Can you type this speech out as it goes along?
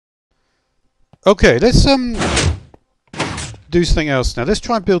Okay, let's do something else now. Let's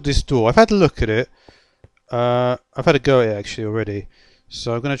try and build this door. I've had a look at it. I've had a go at it actually already.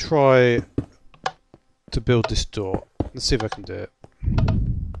 So I'm going to try to build this door. Let's see if I can do it.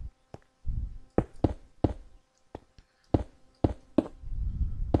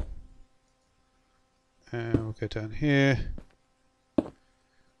 And we'll go down here.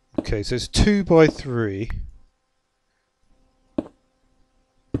 Okay, so it's 2 by 3.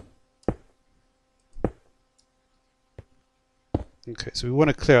 Okay, so we want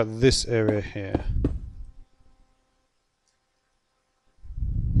to clear out this area here.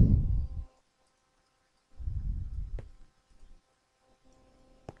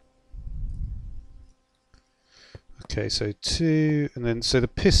 Okay, so 2, and then so the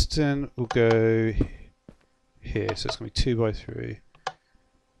piston will go here, so it's going to be 2 by 3.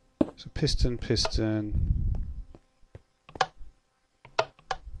 So piston, piston.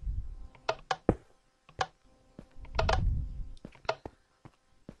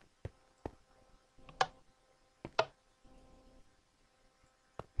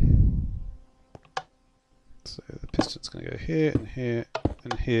 So the piston's going to go here and here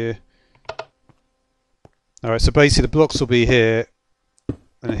and here. Alright, so basically the blocks will be here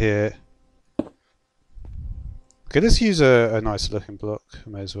and here. Okay, let's use a nicer looking block,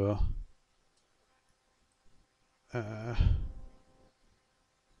 may as well.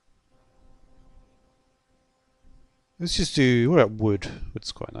 Let's just do, what about wood?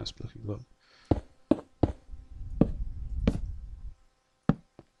 Wood's quite a nice looking block.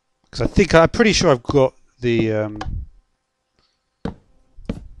 Because I'm pretty sure I've got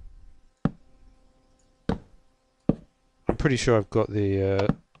the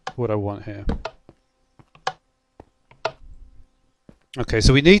what I want here. Okay,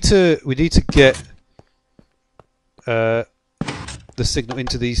 so we need to get the signal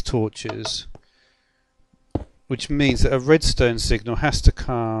into these torches, which means that a redstone signal has to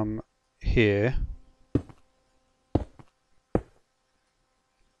come here,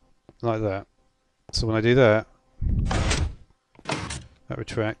 like that. So when I do that, that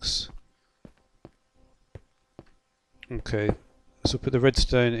retracts. Okay, so put the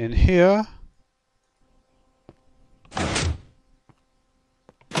redstone in here.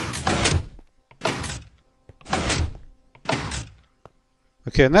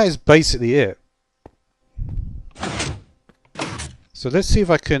 Okay, and that is basically it. So let's see if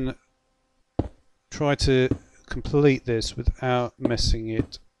I can try to complete this without messing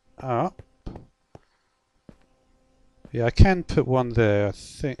it up. Yeah, I can put one there, I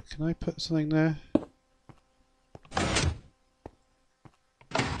think. Can I put something there?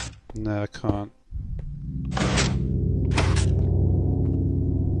 No, I can't.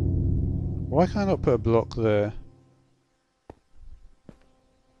 Why can't I not put a block there?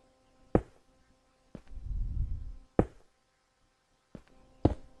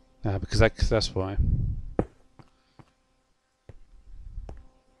 No, because that's why.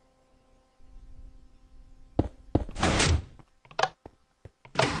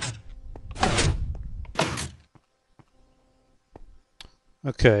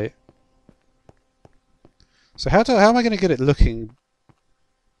 Okay. So how am I going to get it looking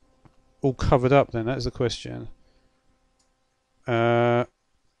all covered up then? That is the question. Let's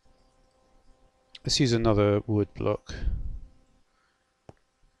use another wood block.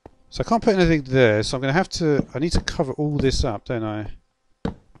 So I can't put anything there, so I'm going to have to... I need to cover all this up, don't I?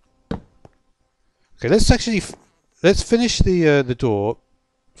 Okay, let's finish the door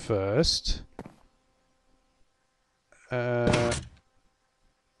first.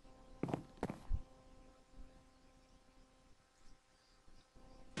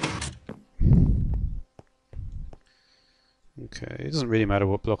 Okay, it doesn't really matter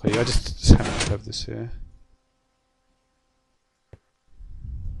what block I use. I just happen to have this here.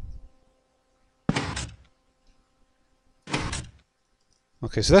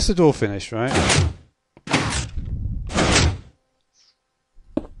 Okay, so that's the door finished, right?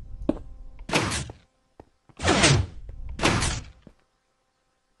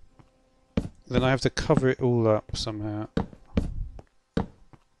 Then I have to cover it all up somehow.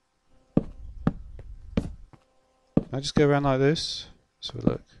 Can I just go around like this? Let's have a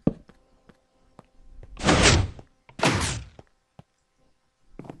look.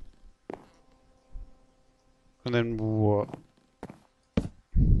 And then what?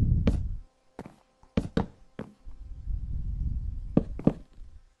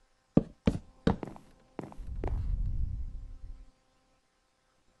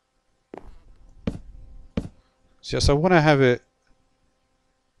 So yes, I want to have it.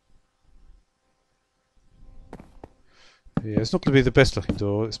 Yeah, it's not going to be the best looking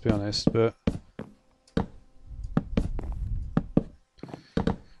door, let's be honest, but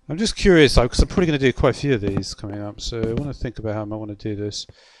I'm just curious, because I'm probably going to do quite a few of these coming up, so I want to think about how I might want to do this.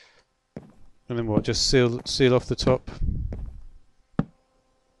 And then what, just seal off the top?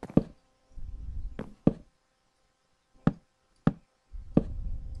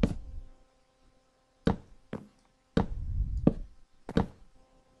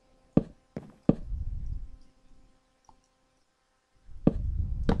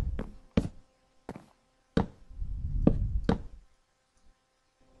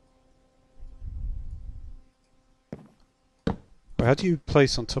 How do you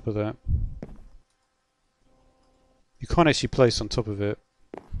place on top of that? You can't actually place on top of it.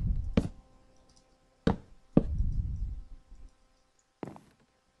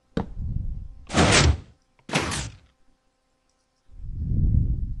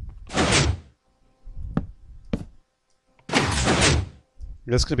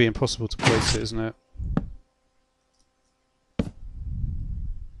 That's going to be impossible to place it, isn't it?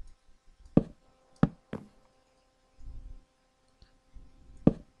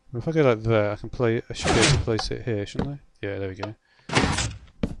 If I go like that, I should be able to place it here, shouldn't I? Yeah, there we go.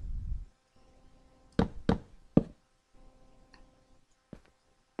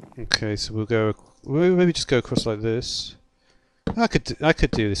 Okay, so we'll maybe just go across like this. I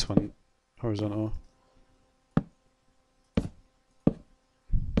could do this one horizontal.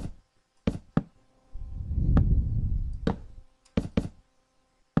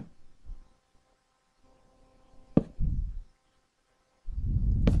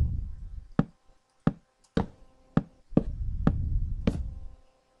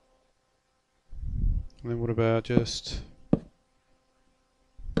 And then what about just...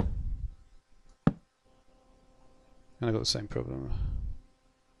 And I got the same problem.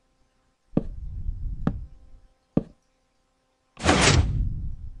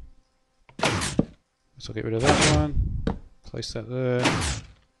 So I'll get rid of that one. Place that there.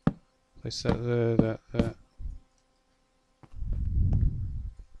 Place that there, that.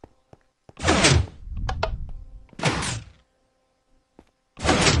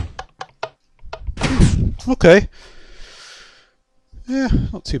 Okay. Yeah,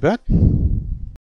 not too bad.